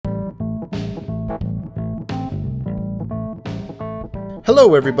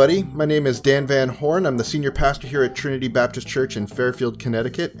Hello, everybody. My name is Dan Van Horn. I'm the senior pastor here at Trinity Baptist Church in Fairfield,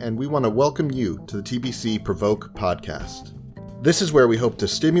 Connecticut, and we want to welcome you to the TBC Provoke podcast. This is where we hope to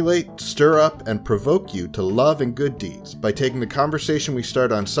stimulate, stir up, and provoke you to love and good deeds by taking the conversation we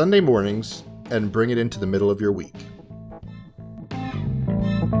start on Sunday mornings and bring it into the middle of your week.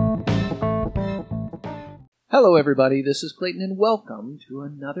 Hello, everybody. This is Clayton, and welcome to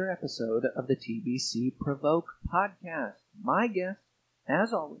another episode of the TBC Provoke podcast. My guest,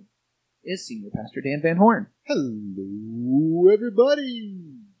 as always, is Senior Pastor Dan Van Horn. Hello,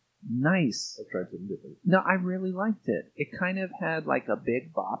 everybody. Nice. I tried something different. No, I really liked it. It kind of had like a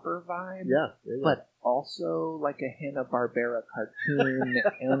Big Bopper vibe. Yeah. But also like a Hanna-Barbera cartoon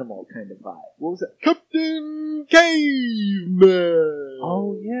animal kind of vibe. What was that? Captain Caveman.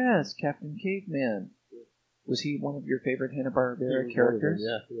 Oh, yes, Captain Caveman. Was he one of your favorite Hanna-Barbera characters?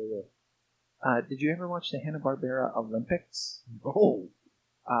 Yeah. Did you ever watch the Hanna-Barbera Olympics? Oh.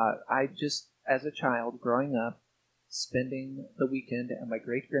 I just, as a child growing up, spending the weekend at my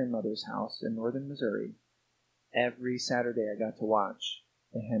great-grandmother's house in northern Missouri, every Saturday I got to watch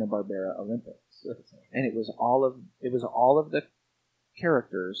the Hanna-Barbera Olympics. And it was all of the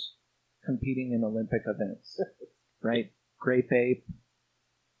characters competing in Olympic events, right? Grape Ape,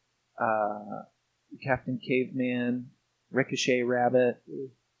 Captain Caveman, Ricochet Rabbit,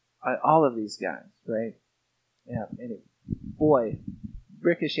 all of these guys, right? Yeah, and boy,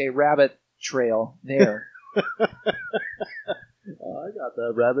 Ricochet Rabbit Trail there. I got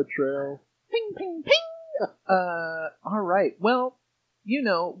that rabbit trail. Ping, ping, ping! All right. Well, you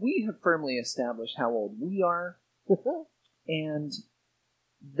know, we have firmly established how old we are, and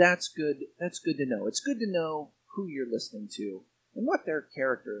that's good. That's good to know. It's good to know who you're listening to and what their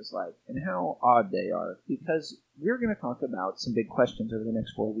character is like and how odd they are, because we're going to talk about some big questions over the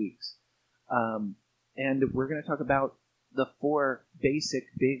next 4 weeks. And we're going to talk about the 4 basic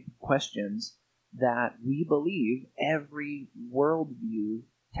big questions that we believe every worldview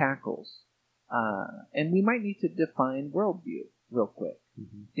tackles. And we might need to define worldview real quick.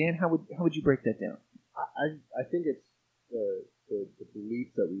 Mm-hmm. Dan, how would you break that down? I think it's the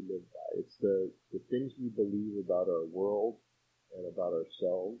beliefs that we live by. It's the things we believe about our world and about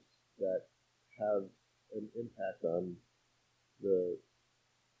ourselves that have an impact on the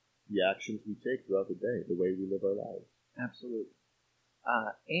actions we take throughout the day, the way we live our lives. Absolutely.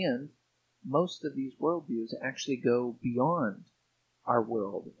 And most of these worldviews actually go beyond our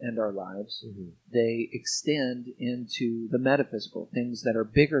world and our lives. Mm-hmm. They extend into the metaphysical, things that are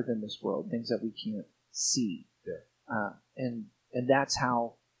bigger than this world, things that we can't see. Yeah. And that's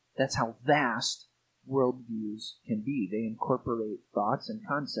how vast worldviews can be. They incorporate thoughts and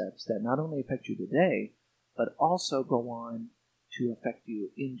concepts that not only affect you today, but also go on to affect you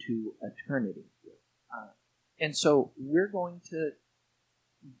into eternity. And so we're going to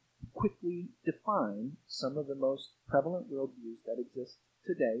quickly define some of the most prevalent worldviews that exist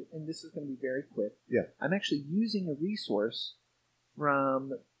today, and this is going to be very quick. Yeah. I'm actually using a resource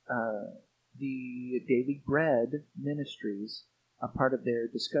from the Daily Bread Ministries, a part of their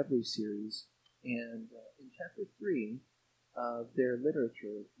Discovery series, and in Chapter 3 of their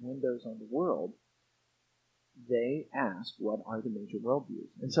literature, Windows on the World, they ask, what are the major worldviews?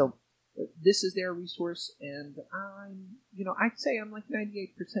 And so this is their resource, and I'd say I'm like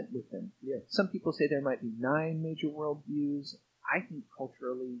 98% with them. Yeah. Some people say there might be 9 major worldviews. I think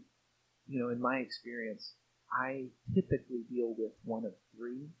culturally, in my experience, I typically deal with one of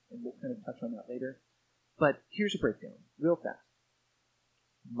 3, and we'll kind of touch on that later. But here's a breakdown, real fast.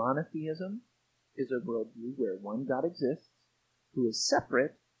 Monotheism is a worldview where one God exists who is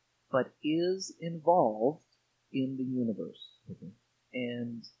separate but is involved in the universe. Mm-hmm.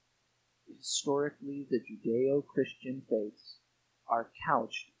 And historically, the Judeo-Christian faiths are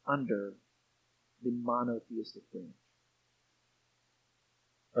couched under the monotheistic branch.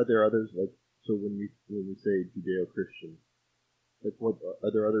 Are there others, so when we say Judeo-Christian, what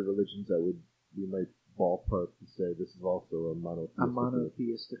are there other religions that we might ballpark to say this is also a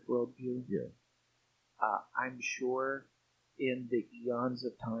monotheistic worldview? Yeah. I'm sure in the eons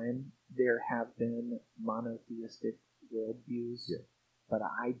of time there have been monotheistic worldviews. Yeah. But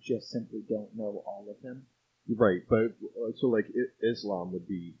I just simply don't know all of them. Right, but so Islam would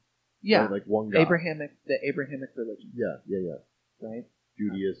be like one God. The Abrahamic religion. Yeah. Right?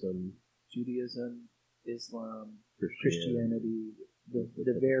 Judaism, Islam, Christianity,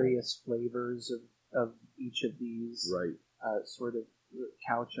 the various flavors of each of these. Right. Sort of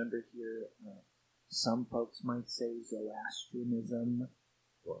couch under here. Some folks might say Zoroastrianism.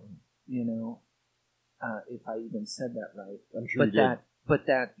 Wow. If I even said that right. I'm sure you did. But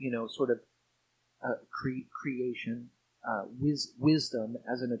that, sort of creation, wisdom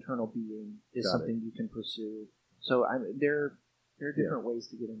as an eternal being is something you can pursue. So there are different ways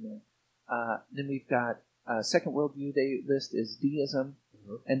to get in there. Then we've got second worldview they list is deism,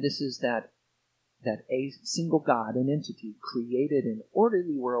 and this is that a single God, an entity, created an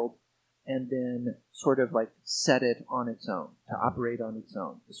orderly world and then sort of like set it on its own, to operate on its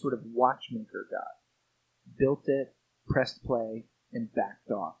own. The sort of watchmaker God. Built it, pressed play, and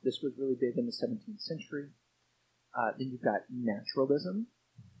backed off. This was really big in the 17th century. Then you've got naturalism,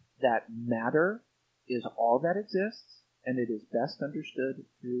 that matter is all that exists, and it is best understood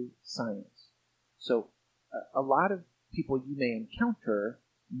through science. So a lot of people you may encounter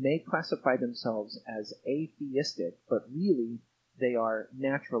may classify themselves as atheistic, but really they are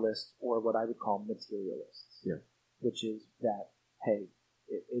naturalists or what I would call materialists, which is that, hey,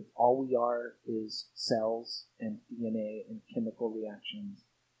 all we are is cells and DNA and chemical reactions,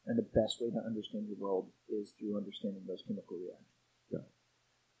 and the best way to understand the world is through understanding those chemical reactions.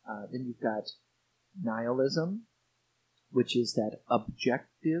 Then you've got nihilism, which is that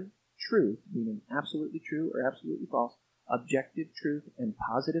objective truth, meaning absolutely true or absolutely false, objective truth and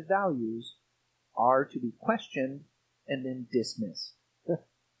positive values are to be questioned and then dismissed,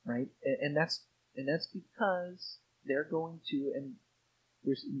 right? And that's because they're going to, and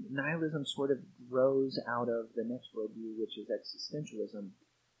nihilism sort of grows out of the next worldview, which is existentialism.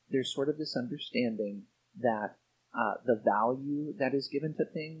 There's sort of this understanding that the value that is given to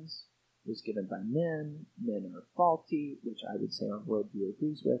things is given by men. Men are faulty, which I would say our worldview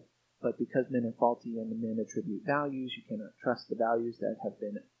agrees with. But because men are faulty and the men attribute values, you cannot trust the values that have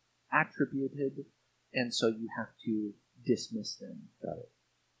been attributed, and so you have to dismiss them. Got it.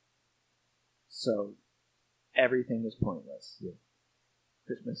 So everything is pointless. Yeah.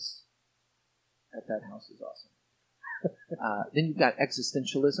 Christmas at that house is awesome. Then you've got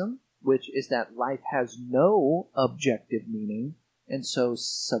existentialism, which is that life has no objective meaning, and so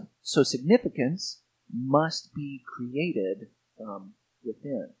significance must be created from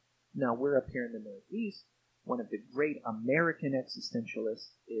within. Now, we're up here in the Northeast. One of the great American existentialists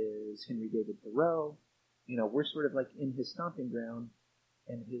is Henry David Thoreau. You know, we're sort of like in his stomping ground,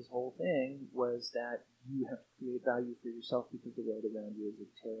 and his whole thing was that you have to create value for yourself because the world around you is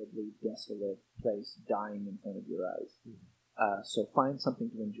a terribly desolate place dying in front of your eyes. Mm-hmm. So find something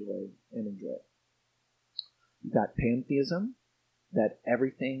to enjoy and enjoy it. You've got pantheism, that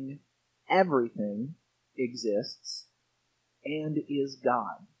everything exists and is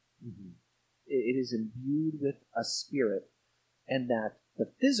God. Mm-hmm. It is imbued with a spirit, and that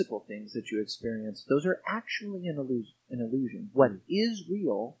the physical things that you experience, those are actually an illusion. What is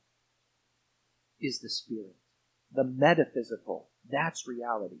real is the spirit. The metaphysical, that's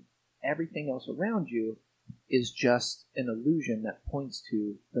reality. Everything else around you is just an illusion that points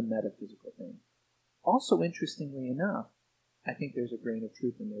to the metaphysical thing. Also, interestingly enough, I think there's a grain of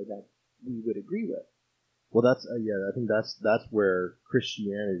truth in there that we would agree with. Well, that's I think that's where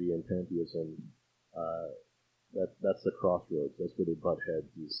Christianity and pantheism, that's the crossroads. That's where they butt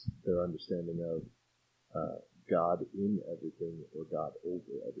heads. Is their understanding of God in everything or God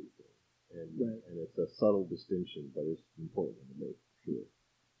over everything, and it's a subtle distinction, but it's an important one to make for sure.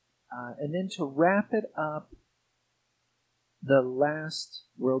 And then to wrap it up, the last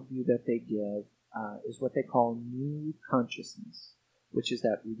worldview that they give is what they call new consciousness, which is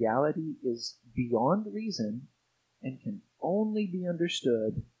that reality is beyond reason and can only be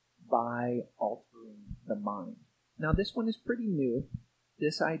understood by altering the mind. Now, this one is pretty new.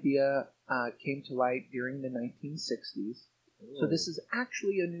 This idea came to light during the 1960s. So this is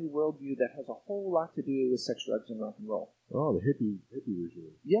actually a new worldview that has a whole lot to do with sex, drugs, and rock and roll. Oh, the hippie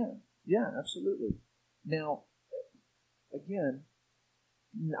regime. Yeah, absolutely. Now, again,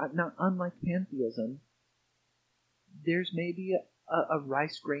 not unlike pantheism, there's maybe a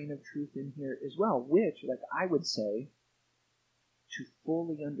rice grain of truth in here as well, which, like I would say, to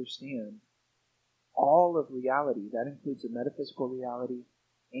fully understand all of reality, that includes the metaphysical reality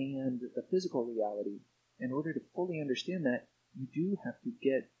and the physical reality, in order to fully understand that, you do have to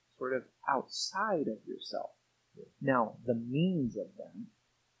get sort of outside of yourself. Now, the means of that,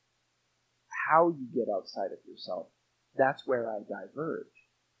 how you get outside of yourself, that's where I diverge.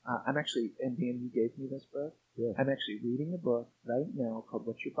 I'm actually, and Dan, you gave me this book. Yeah. I'm actually reading a book right now called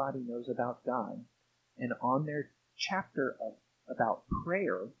What Your Body Knows About God. And on their chapter about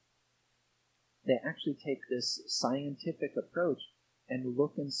prayer, they actually take this scientific approach and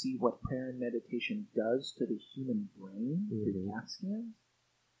look and see what prayer and meditation does to the human brain through CAT scans.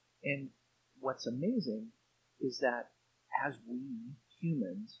 And what's amazing is that as we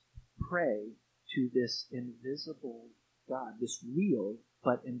humans pray to this invisible God, this real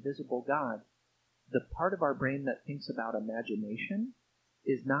but invisible God, the part of our brain that thinks about imagination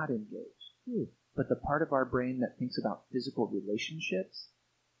is not engaged. But the part of our brain that thinks about physical relationships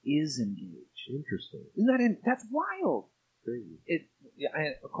is engaged. Interesting. Isn't that that's wild? Crazy.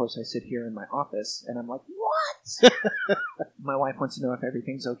 Of course, I sit here in my office and I'm like, what? My wife wants to know if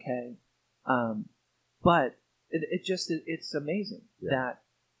everything's okay. But it's amazing that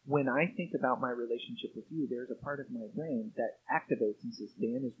when I think about my relationship with you, there's a part of my brain that activates and says,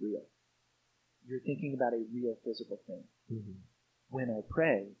 Dan is real. You're thinking about a real physical thing. Mm-hmm. When I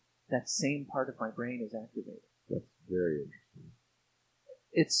pray, that same part of my brain is activated. That's very interesting.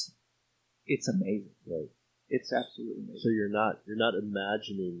 It's amazing. Right. It's absolutely amazing. So you're not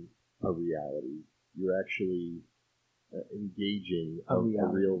imagining a reality. You're actually engaging a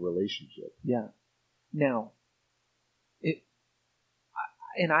real relationship. Yeah. Now,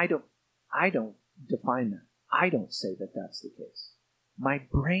 I don't define that. I don't say that that's the case. My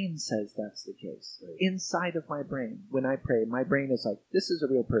brain says that's the case. Right. Inside of my brain, when I pray, my brain is like, this is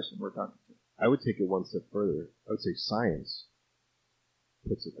a real person we're talking to. I would take it one step further. I would say science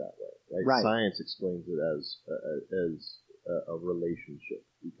puts it that way. Right. Science explains it as a relationship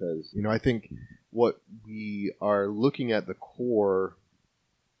because I think what we are looking at the core,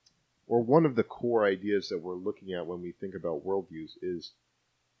 or one of the core ideas that we're looking at when we think about worldviews is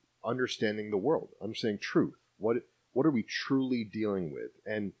understanding the world, understanding truth. What are we truly dealing with?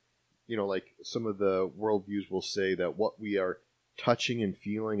 And like some of the worldviews will say that what we are touching and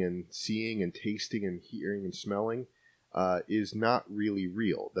feeling and seeing and tasting and hearing and smelling is not really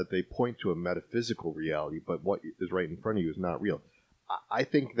real, that they point to a metaphysical reality, but what is right in front of you is not real. I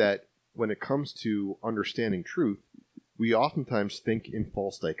think that when it comes to understanding truth, we oftentimes think in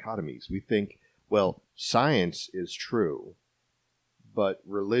false dichotomies. We think, well, science is true, but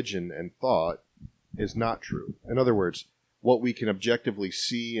religion and thought is not true. In other words, what we can objectively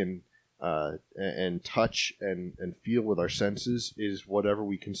see and touch and feel with our senses is whatever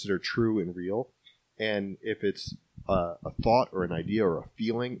we consider true and real. And if it's a thought or an idea or a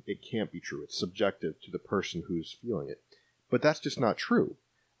feeling, it can't be true. It's subjective to the person who's feeling it. But that's just not true.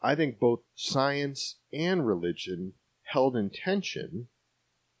 I think both science and religion held in tension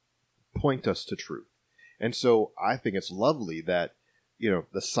point us to truth. And so I think it's lovely that,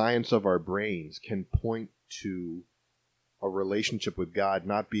 the science of our brains can point to a relationship with God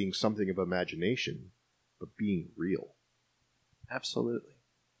not being something of imagination, but being real. Absolutely.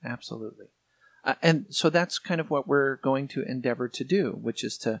 Absolutely. And so that's kind of what we're going to endeavor to do, which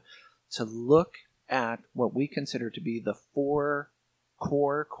is to look at what we consider to be the 4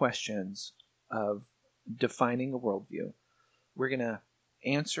 core questions of defining a worldview. We're going to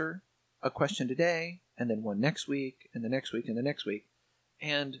answer a question today, and then one next week, and the next week, and the next week.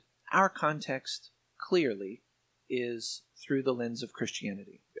 And our context clearly is through the lens of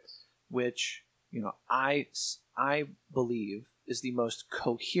Christianity, yes, which I believe is the most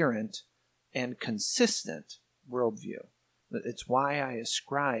coherent and consistent worldview. It's why I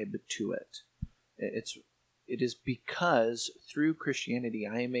ascribe to it. It is because through Christianity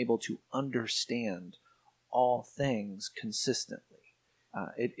I am able to understand all things consistently.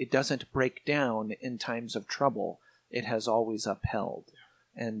 It doesn't break down in times of trouble. It has always upheld.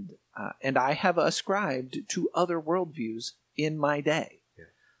 And I have ascribed to other worldviews in my day.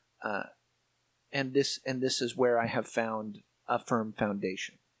 Yeah. And this is where I have found a firm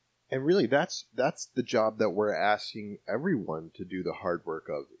foundation. And really, that's the job that we're asking everyone to do the hard work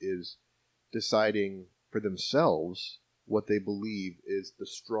of, is deciding for themselves what they believe is the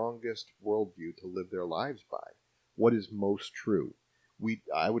strongest worldview to live their lives by. What is most true?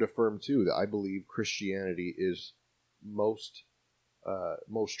 I would affirm, too, that I believe Christianity is most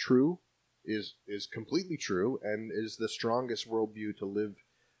true, is completely true, and is the strongest worldview to live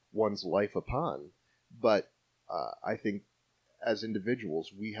one's life upon. But I think as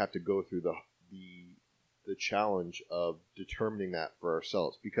individuals, we have to go through the challenge of determining that for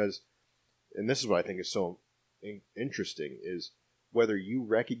ourselves, because, and this is what I think is so interesting, is whether you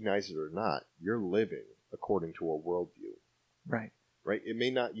recognize it or not, you're living according to a worldview. Right. You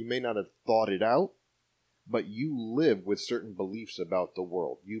may not have thought it out, but you live with certain beliefs about the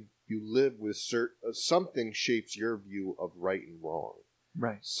world. You live with something shapes your view of right and wrong.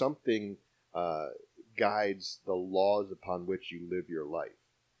 Right. Something guides the laws upon which you live your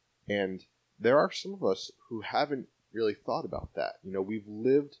life. And there are some of us who haven't really thought about that. We've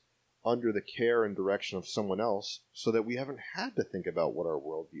lived under the care and direction of someone else so that we haven't had to think about what our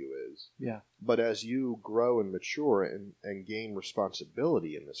worldview is. Yeah. But as you grow and mature and gain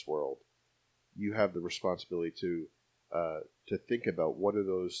responsibility in this world, you have the responsibility to think about what are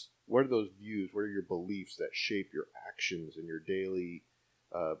those views, what are your beliefs that shape your actions and your daily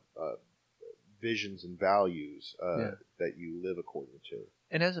visions and values that you live according to.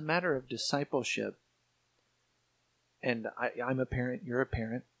 And as a matter of discipleship, and I'm a parent, you're a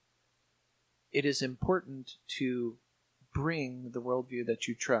parent, it is important to bring the worldview that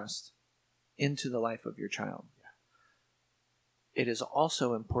you trust into the life of your child. Yeah. It is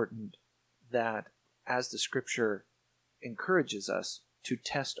also important that, as the Scripture encourages us, to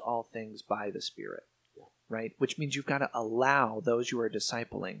test all things by the Spirit, right? Which means you've got to allow those you are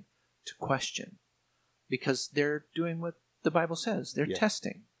discipling to question, because they're doing what the Bible says. They're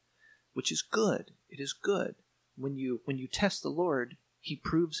testing, which is good. It is good. When you test the Lord, He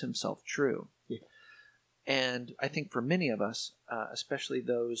proves Himself true. Yeah. And I think for many of us, especially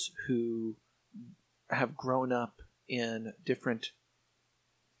those who have grown up in different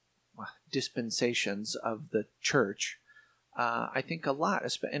dispensations of the church, I think a lot,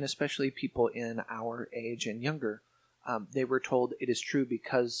 and especially people in our age and younger, they were told it is true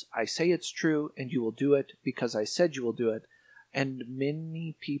because I say it's true, and you will do it because I said you will do it. And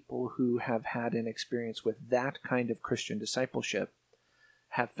many people who have had an experience with that kind of Christian discipleship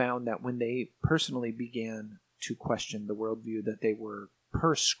have found that when they personally began to question the worldview that they were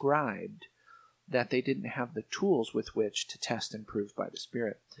prescribed, that they didn't have the tools with which to test and prove by the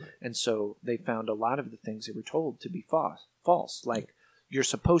Spirit. Right. And so they found a lot of the things they were told to be false. Like, you're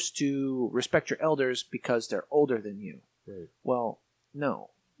supposed to respect your elders because they're older than you. Right. Well, no,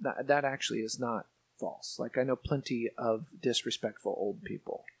 that actually is not false. Like, I know plenty of disrespectful old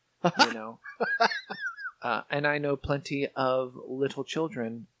people, you know, and I know plenty of little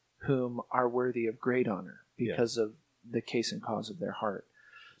children whom are worthy of great honor because of the case and cause of their heart.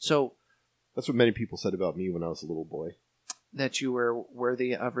 So that's what many people said about me when I was a little boy. That you were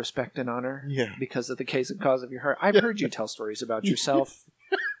worthy of respect and honor because of the case and cause of your heart. I've heard you tell stories about yourself.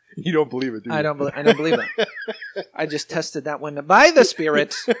 You don't believe it, do you? I don't believe it. I just tested that one by the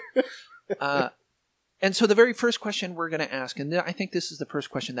Spirit. And so the very first question we're going to ask, and I think this is the first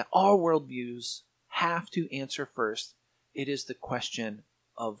question that all worldviews have to answer first, it is the question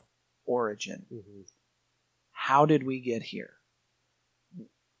of origin. Mm-hmm. How did we get here?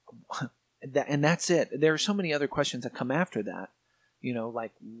 And that's it. There are so many other questions that come after that, you know,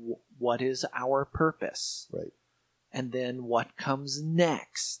 like what is our purpose? Right. And then what comes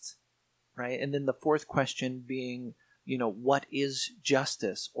next? Right. And then the fourth question being, you know, what is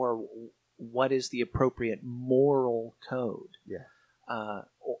justice, or what is the appropriate moral code? Yeah.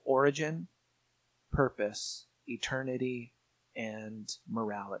 Origin, purpose, eternity, and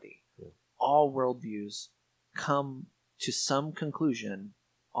morality. Yeah. All worldviews come to some conclusion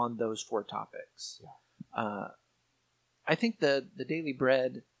on those four topics. Yeah. I think the Daily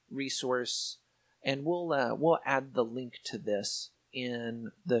Bread resource, and we'll add the link to this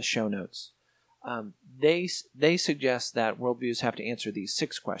in the show notes. They suggest that worldviews have to answer these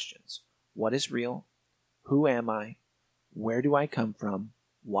 6 questions: what is real? Who am I? Where do I come from?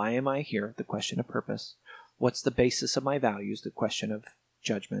 Why am I here? The question of purpose. What's the basis of my values? The question of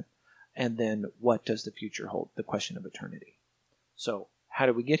judgment. And then what does the future hold? The question of eternity. So, how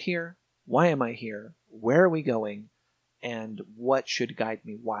did we get here? Why am I here? Where are we going? And what should guide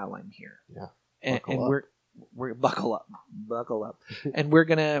me while I'm here? Yeah. And we're buckle up. And we're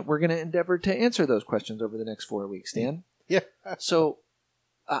gonna endeavor to answer those questions over the next 4 weeks, Dan. Yeah. So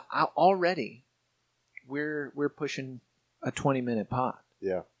already we're pushing a 20-minute pod.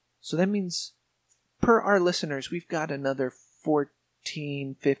 Yeah. So that means, per our listeners, we've got another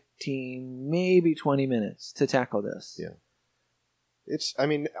 14, 15, maybe 20 minutes to tackle this. Yeah.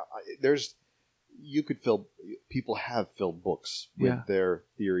 People have filled books with their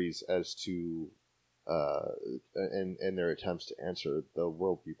theories as to, and their attempts to answer the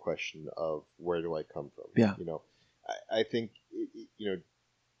worldview question of where do I come from? Yeah. You know, I think, you know,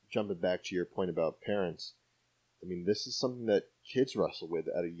 jumping back to your point about parents, I mean, this is something that kids wrestle with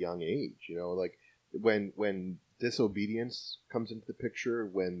at a young age, you know, like when disobedience comes into the picture,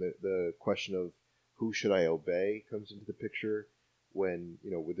 when the question of who should I obey comes into the picture, when, you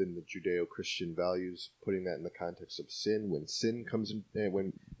know, within the Judeo-Christian values, putting that in the context of sin, when sin comes in,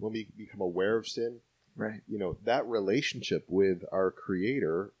 when we become aware of sin, right? You know, that relationship with our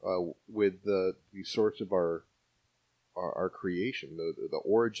Creator, with the source of our creation, the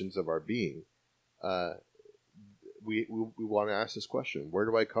origins of our being, we want to ask this question: where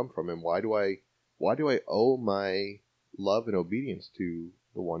do I come from, and why do I owe my love and obedience to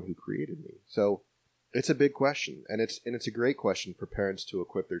the one who created me? So it's a big question, and it's a great question for parents to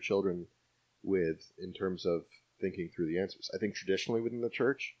equip their children with, in terms of thinking through the answers. I think traditionally within the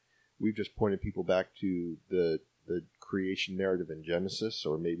church, we've just pointed people back to the creation narrative in Genesis,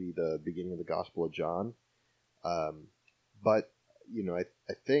 or maybe the beginning of the Gospel of John. But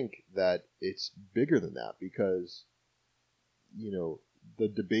I think that it's bigger than that because, the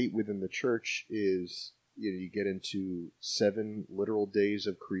debate within the church is, you get into 7 literal days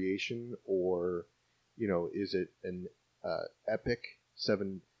of creation, or, is it an epic,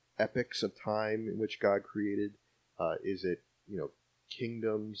 7 epics of time in which God created? Is it,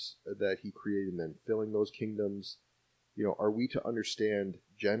 kingdoms that he created and then filling those kingdoms? Are we to understand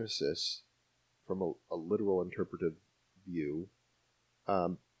Genesis from a literal interpretive view?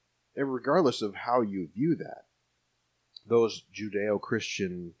 And regardless of how you view that, those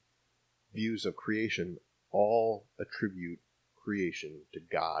Judeo-Christian views of creation all attribute creation to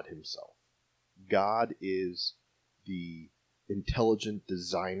God himself. God is the intelligent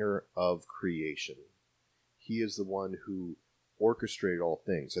designer of creation. He is the one who orchestrated all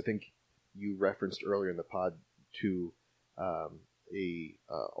things. I think you referenced earlier in the pod to a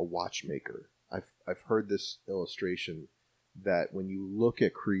watchmaker. I've heard this illustration that when you look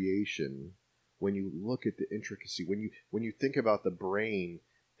at creation, when you look at the intricacy, when you think about the brain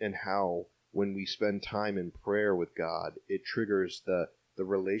and how when we spend time in prayer with God, it triggers the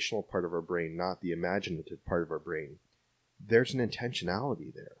relational part of our brain, not the imaginative part of our brain. There's an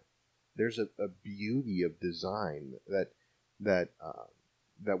intentionality there. There's a beauty of design that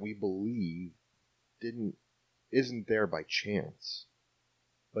we believe isn't there by chance,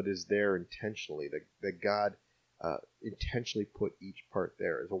 but is there intentionally. That God intentionally put each part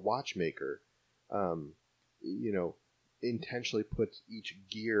there. As a watchmaker, intentionally puts each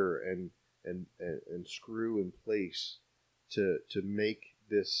gear and screw in place to make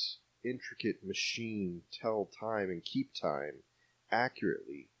this intricate machine tell time and keep time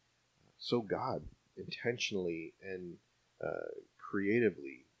accurately. So God intentionally and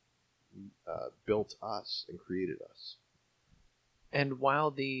creatively built us and created us. And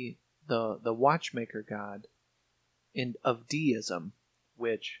while the watchmaker God of deism,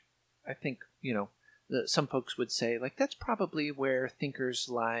 which I think, some folks would say, like, that's probably where thinkers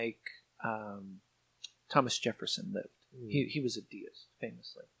like Thomas Jefferson lived. He was a deist,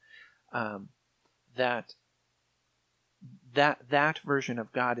 famously. That version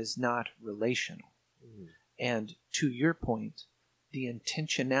of God is not relational. And to your point, the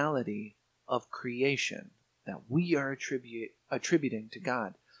intentionality of creation that we are attributing to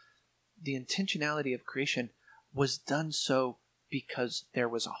God, the intentionality of creation was done so because there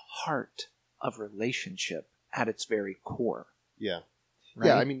was a heart of relationship at its very core. Yeah. Right?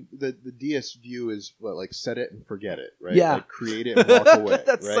 Yeah, I mean, the deist view is like set it and forget it, right? Yeah. Like create it and walk away.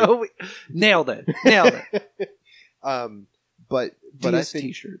 That's right? so nailed it. But deist I think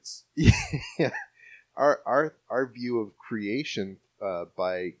t-shirts. Yeah, our view of creation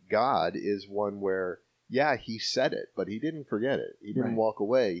by God is one where, yeah, he said it, but he didn't forget it. He didn't walk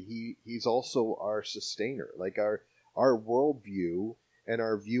away. He's also our sustainer. Like our worldview and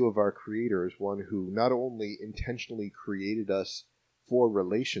our view of our Creator is one who not only intentionally created us for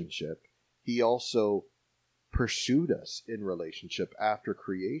relationship, he also pursued us in relationship after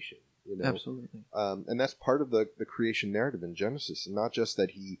creation. Absolutely. And that's part of the creation narrative in Genesis, and not just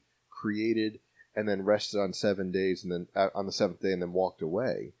that he created and then rested on 7 days and then on the 7th day and then walked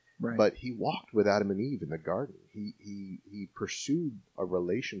away. Right. But he walked with Adam and Eve in the garden. He pursued a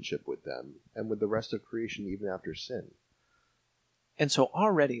relationship with them and with the rest of creation even after sin. And so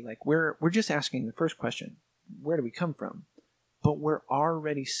already, like, we're just asking the first question, where do we come from? But we're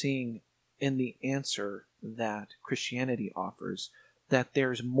already seeing in the answer that Christianity offers that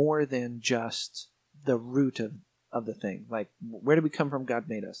there's more than just the root of the thing. Like, where do we come from? God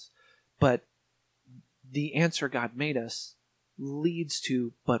made us. But the answer, God made us, leads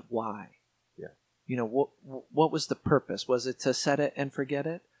to, but why? Yeah. What was the purpose? Was it to set it and forget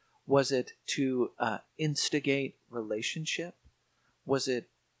it? Was it to instigate relationship? Was it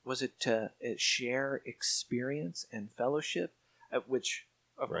to share experience and fellowship? Which,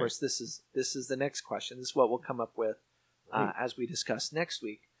 of course, this is the next question. This is what we'll come up with as we discuss next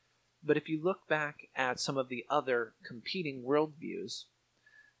week. But if you look back at some of the other competing worldviews,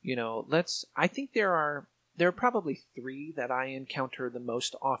 I think there are probably 3 that I encounter the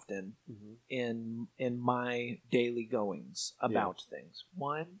most often in my daily goings about things.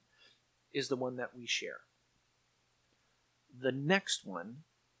 One is the one that we share. The next one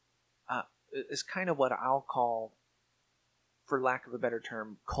is kind of what I'll call, for lack of a better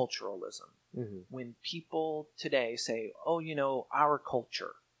term, culturalism. When people today say, oh, our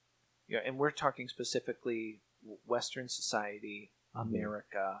culture, and we're talking specifically Western society,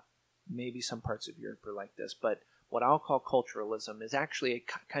 America, maybe some parts of Europe are like this, but what I'll call culturalism is actually a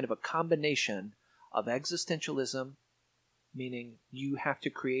kind of a combination of existentialism, meaning you have to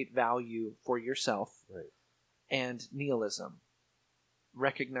create value for yourself, and nihilism,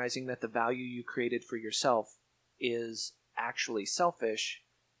 recognizing that the value you created for yourself is actually selfish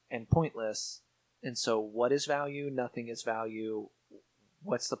and pointless. And so what is value? Nothing is value.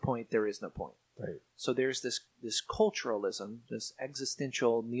 What's the point? There is no point. Right. So there's this culturalism, this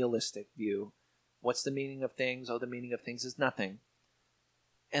existential nihilistic view. What's the meaning of things? Oh, the meaning of things is nothing.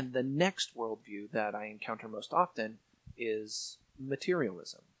 And the next worldview that I encounter most often is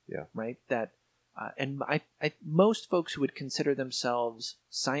materialism. Yeah. Right? That, and most folks who would consider themselves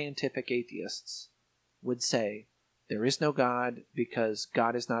scientific atheists would say there is no God because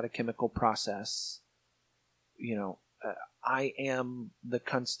God is not a chemical process. I am the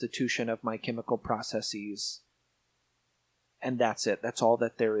constitution of my chemical processes, and that's it. That's all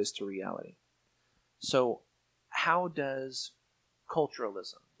that there is to reality. So how does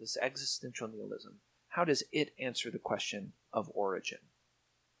culturalism, this existential nihilism, how does it answer the question of origin?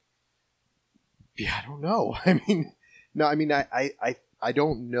 Yeah, I don't know. I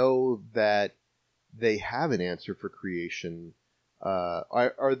don't know that they have an answer for creation.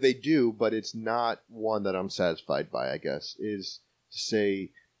 Or they do, but it's not one that I'm satisfied by, I guess, is to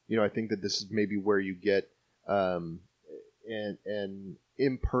say, I think that this is maybe where you get an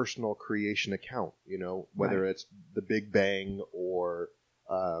impersonal creation account, whether it's the Big Bang or,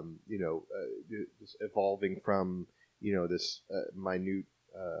 just evolving from, this minute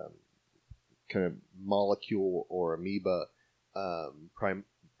kind of molecule or amoeba,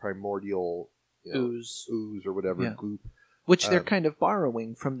 primordial ooze or whatever, goop. Which they're kind of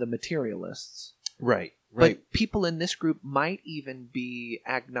borrowing from the materialists. Right. But people in this group might even be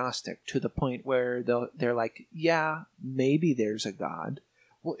agnostic to the point where they're like, yeah, maybe there's a God.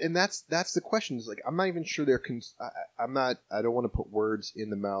 Well, and that's the question. Is like, I'm not even sure I don't want to put words in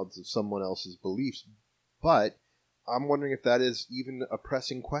the mouths of someone else's beliefs, but I'm wondering if that is even a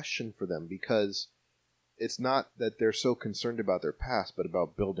pressing question for them, because it's not that they're so concerned about their past, but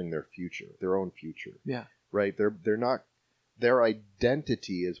about building their future, their own future. Yeah. Right. They're not. Their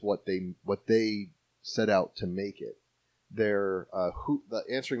identity is what they set out to make it. Their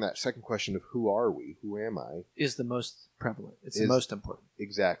answering that second question of who are we, who am I, is the most prevalent. It's the most important.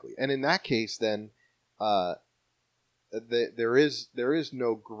 Exactly. And in that case, then there is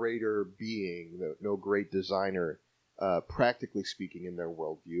no greater being, no great designer, practically speaking, in their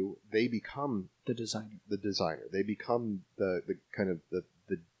worldview. They become the designer. They become the kind of the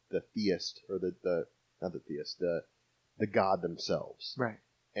theist, or not the theist, the God themselves. Right.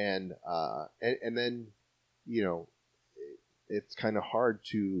 And then, it's kind of hard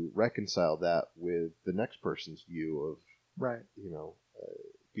to reconcile that with the next person's view of, right.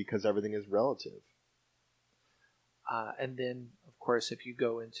 Because everything is relative. And then, of course, if you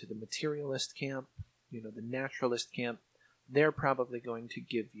go into the materialist camp, the naturalist camp, they're probably going to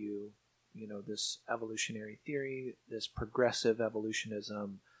give you, this evolutionary theory, this progressive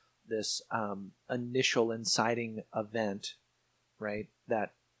evolutionism, this initial inciting event, right?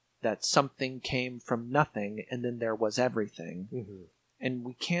 That something came from nothing and then there was everything. Mm-hmm. And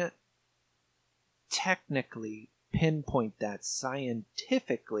we can't technically pinpoint that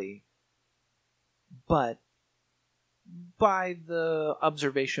scientifically, but by the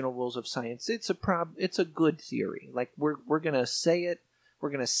observational rules of science, it's a good theory. Like we're going to say it.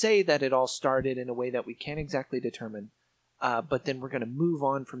 We're going to say that it all started in a way that we can't exactly determine. But then we're going to move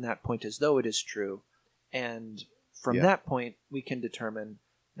on from that point as though it is true. And from that point, we can determine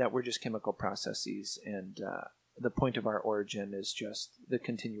that we're just chemical processes, and the point of our origin is just the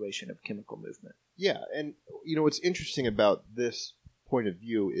continuation of chemical movement. Yeah, and what's interesting about this point of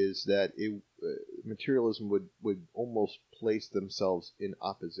view is that materialism would almost place themselves in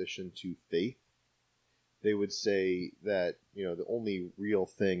opposition to faith. They would say that the only real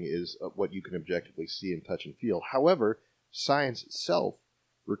thing is what you can objectively see and touch and feel. However, science itself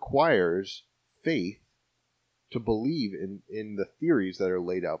requires faith to believe in the theories that are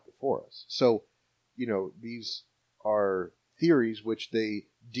laid out before us. So, these are theories which they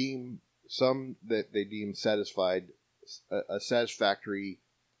deem satisfied, a satisfactory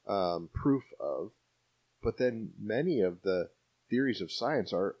proof of, but then many of the theories of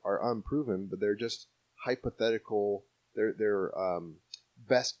science are unproven, but they're just hypothetical. They're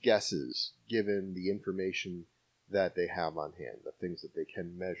best guesses given the information that they have on hand, the things that they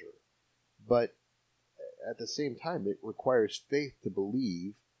can measure. But at the same time, it requires faith to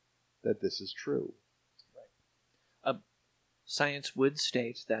believe that this is true. Right. Science would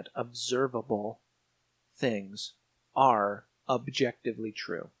state that observable things are objectively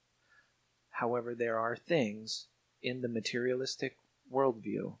true. However, there are things in the materialistic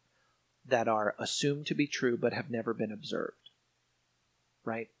worldview that are assumed to be true but have never been observed.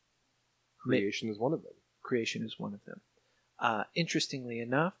 Right? Creation is one of them. Creation is one of them. Interestingly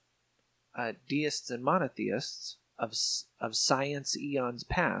enough, deists and monotheists of science eons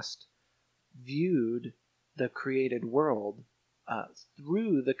past viewed the created world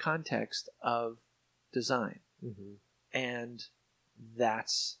through the context of design. Mm-hmm. And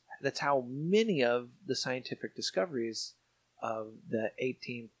that's how many of the scientific discoveries of the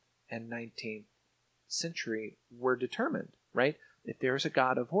 18th and 19th century were determined, right? If there's a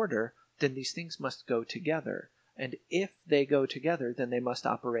God of order, then these things must go together. And if they go together, then they must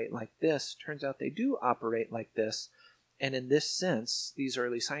operate like this. Turns out they do operate like this. And in this sense, these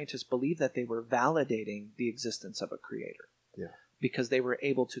early scientists believed that they were validating the existence of a creator. Yeah. Because they were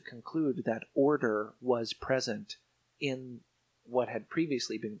able to conclude that order was present in what had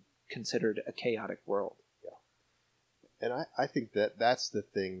previously been considered a chaotic world. Yeah. And I think that that's the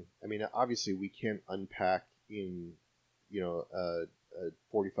thing. I mean, obviously we can't unpack in, a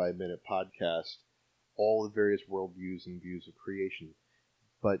 45-minute podcast all the various worldviews and views of creation.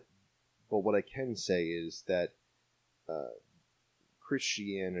 But what I can say is that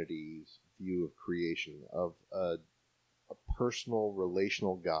Christianity's view of creation, of a personal,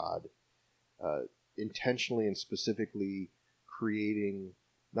 relational God, intentionally and specifically creating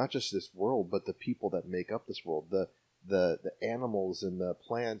not just this world, but the people that make up this world, the animals and the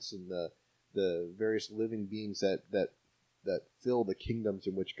plants and the various living beings that fill the kingdoms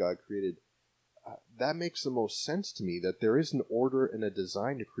in which God created. That makes the most sense to me, that there is an order and a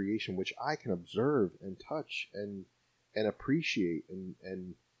design to creation which I can observe and touch and appreciate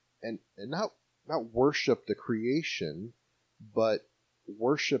and not worship the creation, but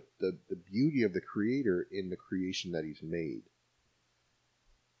worship the beauty of the Creator in the creation that He's made.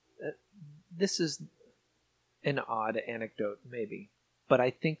 This is an odd anecdote, maybe, but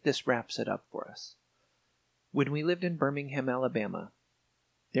I think this wraps it up for us. When we lived in Birmingham, Alabama,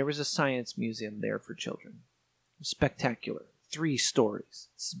 there was a science museum there for children. Spectacular. 3 stories.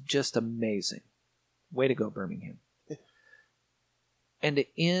 It's just amazing. Way to go, Birmingham. And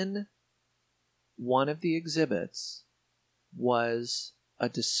in one of the exhibits was a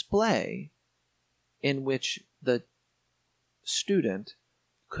display in which the student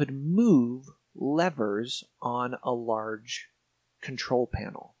could move levers on a large control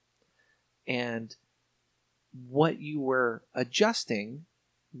panel. And what you were adjusting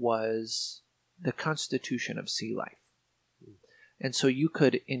was the constitution of sea life. And so you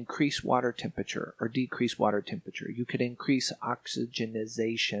could increase water temperature or decrease water temperature. You could increase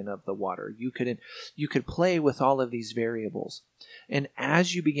oxygenization of the water. You could play with all of these variables. And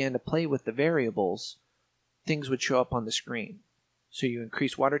as you began to play with the variables, things would show up on the screen. So you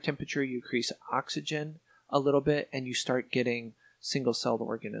increase water temperature, you increase oxygen a little bit, and you start getting single-celled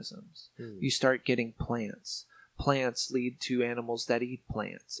organisms. You start getting plants. Plants lead to animals that eat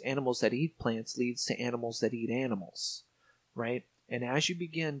plants. Animals that eat plants leads to animals that eat animals, right? And as you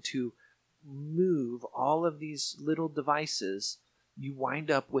begin to move all of these little devices, you wind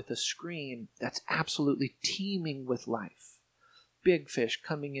up with a screen that's absolutely teeming with life. Big fish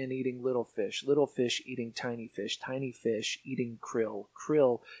coming in eating little fish eating tiny fish eating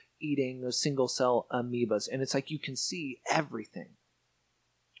krill eating single-cell amoebas. And it's like you can see everything.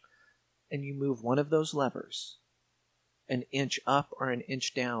 And you move one of those levers an inch up or an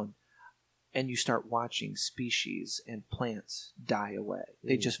inch down, and you start watching species and plants die away.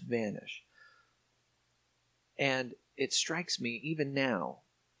 They just vanish. And it strikes me even now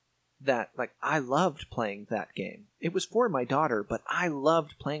that, like, I loved playing that game. It was for my daughter, but I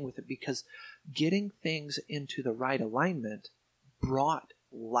loved playing with it because getting things into the right alignment brought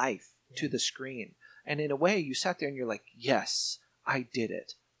life to the screen. And in a way, you sat there and you're like, yes, I did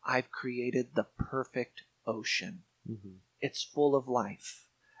it. I've created the perfect ocean. Mm-hmm. It's full of life.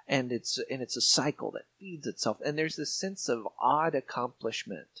 And it's a cycle that feeds itself. And there's this sense of odd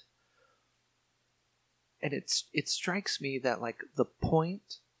accomplishment. And it strikes me that, like, the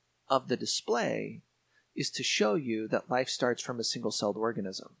point of the display is to show you that life starts from a single-celled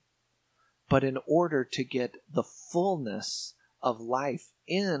organism. But in order to get the fullness of life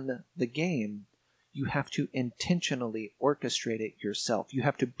in the game, you have to intentionally orchestrate it yourself. You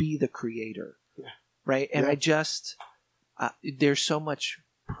have to be the creator, right? And I just, there's so much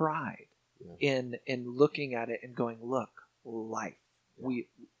pride in looking at it and going, look, life.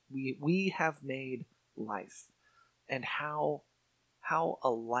 We have made life. And how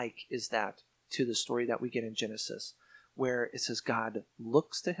alike is that to the story that we get in Genesis, where it says God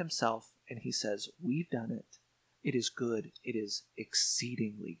looks to himself and he says, we've done it. It is good. It is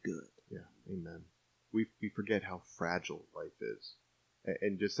exceedingly good. Yeah, amen. We forget how fragile life is.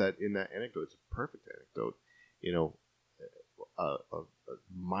 And just that in that anecdote, it's a perfect anecdote. You know, a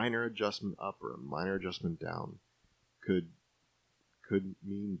minor adjustment up or a minor adjustment down could could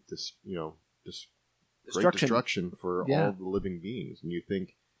mean great Destruction. destruction for Yeah. all the living beings. And you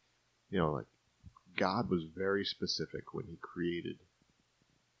think, like God was very specific when he created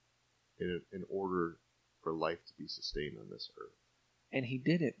in order for life to be sustained on this earth. And he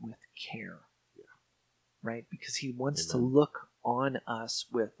did it with care. Yeah. Right? Because he wants to Amen. look on us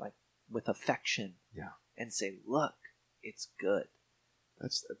with affection. Yeah. And say, look, it's good.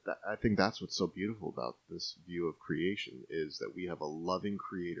 I think that's what's so beautiful about this view of creation, is that we have a loving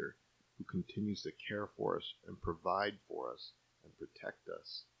creator who continues to care for us and provide for us and protect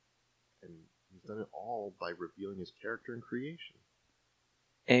us. And he's done it all by revealing his character in creation.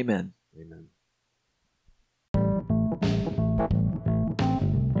 Amen. Amen.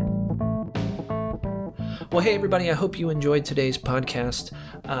 Well, hey, everybody, I hope you enjoyed today's podcast.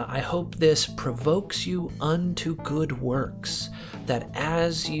 I hope this provokes you unto good works, that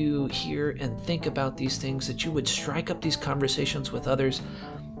as you hear and think about these things, that you would strike up these conversations with others,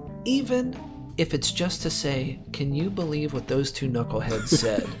 even if it's just to say, can you believe what those two knuckleheads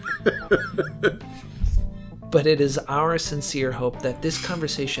said? But it is our sincere hope that this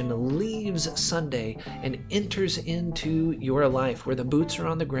conversation leaves Sunday and enters into your life where the boots are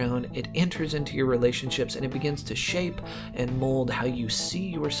on the ground. It enters into your relationships and it begins to shape and mold how you see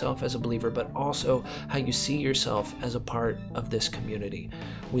yourself as a believer, but also how you see yourself as a part of this community.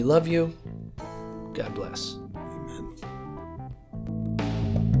 We love you. God bless. Amen.